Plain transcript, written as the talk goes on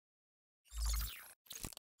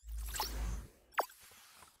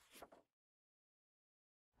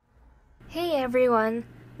Hey everyone,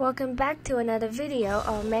 welcome back to another video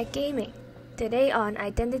on Mac Gaming. Today on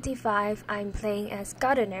Identity 5, I'm playing as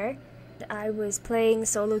Gardener. I was playing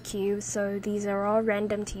solo queue, so these are all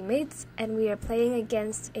random teammates, and we are playing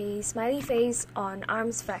against a smiley face on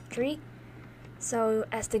Arms Factory. So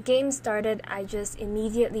as the game started, I just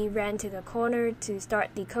immediately ran to the corner to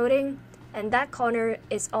start decoding, and that corner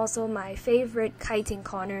is also my favorite kiting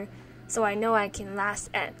corner, so I know I can last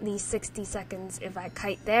at least 60 seconds if I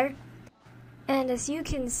kite there. And as you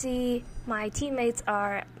can see, my teammates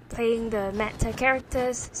are playing the meta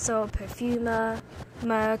characters, so Perfumer,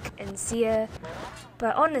 Merc, and Seer.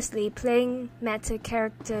 But honestly, playing meta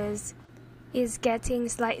characters is getting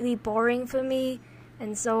slightly boring for me,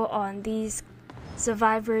 and so on these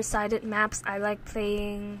survivor-sided maps, I like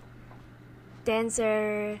playing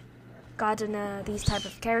Dancer, Gardener, these type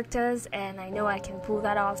of characters, and I know I can pull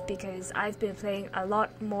that off because I've been playing a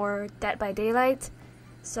lot more Dead by Daylight.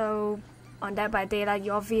 So on Dead by Daylight,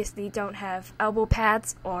 you obviously don't have elbow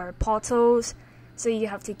pads or portals, so you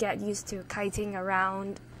have to get used to kiting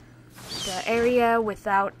around the area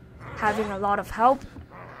without having a lot of help.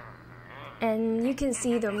 And you can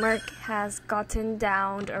see the Merc has gotten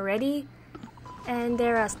downed already, and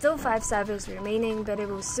there are still 5 cybers remaining, but it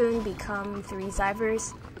will soon become 3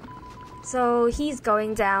 cybers. So he's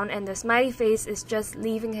going down, and the smiley face is just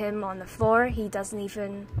leaving him on the floor. He doesn't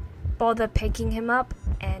even bother picking him up,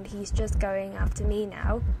 and he's just going after me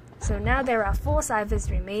now. So now there are 4 cybers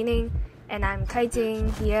remaining, and I'm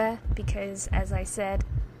kiting here because, as I said,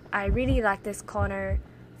 I really like this corner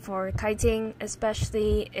for kiting,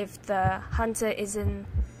 especially if the hunter isn't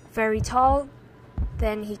very tall,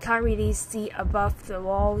 then he can't really see above the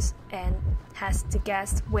walls and has to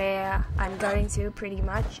guess where I'm going to pretty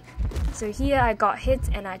much. So here I got hit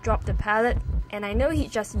and I dropped the pallet, and I know he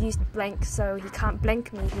just used blink, so he can't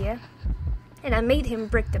blink me here. And I made him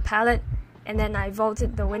break the pallet, and then I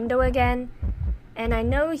vaulted the window again. And I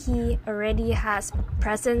know he already has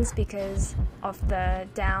presence because of the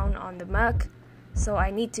down on the Merc, so I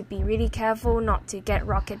need to be really careful not to get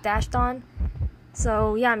rocket dashed on.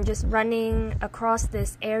 So yeah, I'm just running across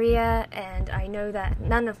this area, and I know that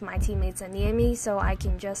none of my teammates are near me, so I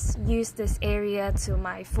can just use this area to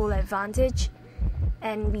my full advantage.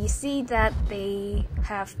 And we see that they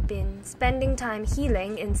have been spending time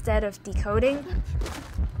healing instead of decoding,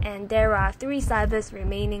 and there are 3 cybers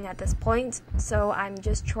remaining at this point, so I'm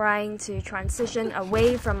just trying to transition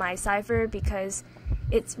away from my cipher because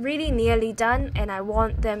it's really nearly done and I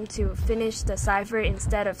want them to finish the cipher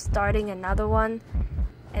instead of starting another one,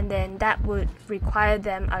 and then that would require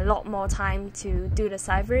them a lot more time to do the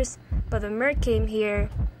ciphers. But the Merc came here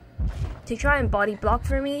to try and body block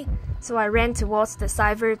for me, so I ran towards the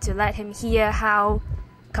cipher to let him hear how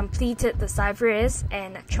completed the cipher is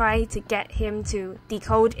and try to get him to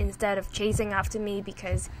decode instead of chasing after me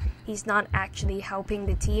because he's not actually helping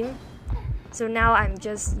the team. So now I'm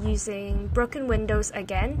just using broken windows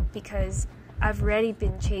again because I've already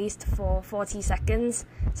been chased for 40 seconds,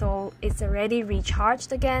 so it's already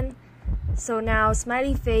recharged again. So now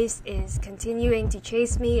Smiley Face is continuing to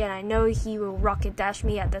chase me, and I know he will rocket dash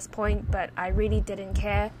me at this point, but I really didn't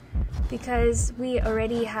care because we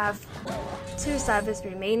already have 2 cybers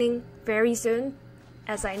remaining very soon,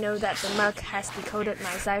 as I know that the Merc has decoded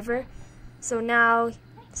my cipher. So now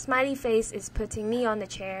Smiley Face is putting me on the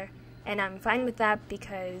chair, and I'm fine with that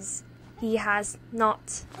because he has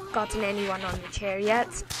not gotten anyone on the chair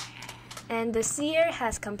yet. And the Seer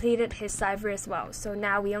has completed his cipher as well, so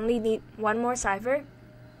now we only need 1 more cipher.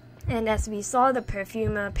 And as we saw the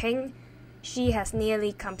Perfumer ping, she has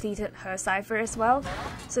nearly completed her cipher as well.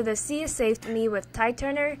 So the Seer saved me with Tide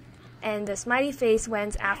Turner, and the Smiley Face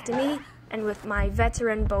went after me, and with my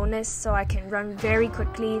veteran bonus, so I can run very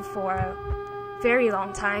quickly for a very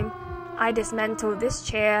long time, I dismantled this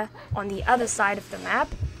chair on the other side of the map,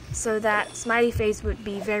 so that Smiley Face would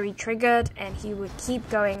be very triggered and he would keep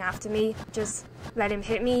going after me. Just let him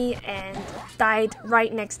hit me, and died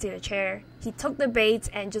right next to the chair. He took the bait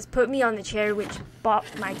and just put me on the chair, which bought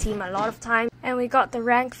my team a lot of time, and we got the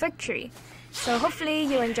rank victory. So hopefully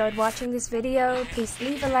you enjoyed watching this video. Please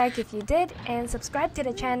leave a like if you did, and subscribe to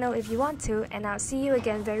the channel if you want to, and I'll see you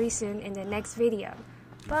again very soon in the next video.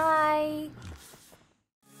 Bye!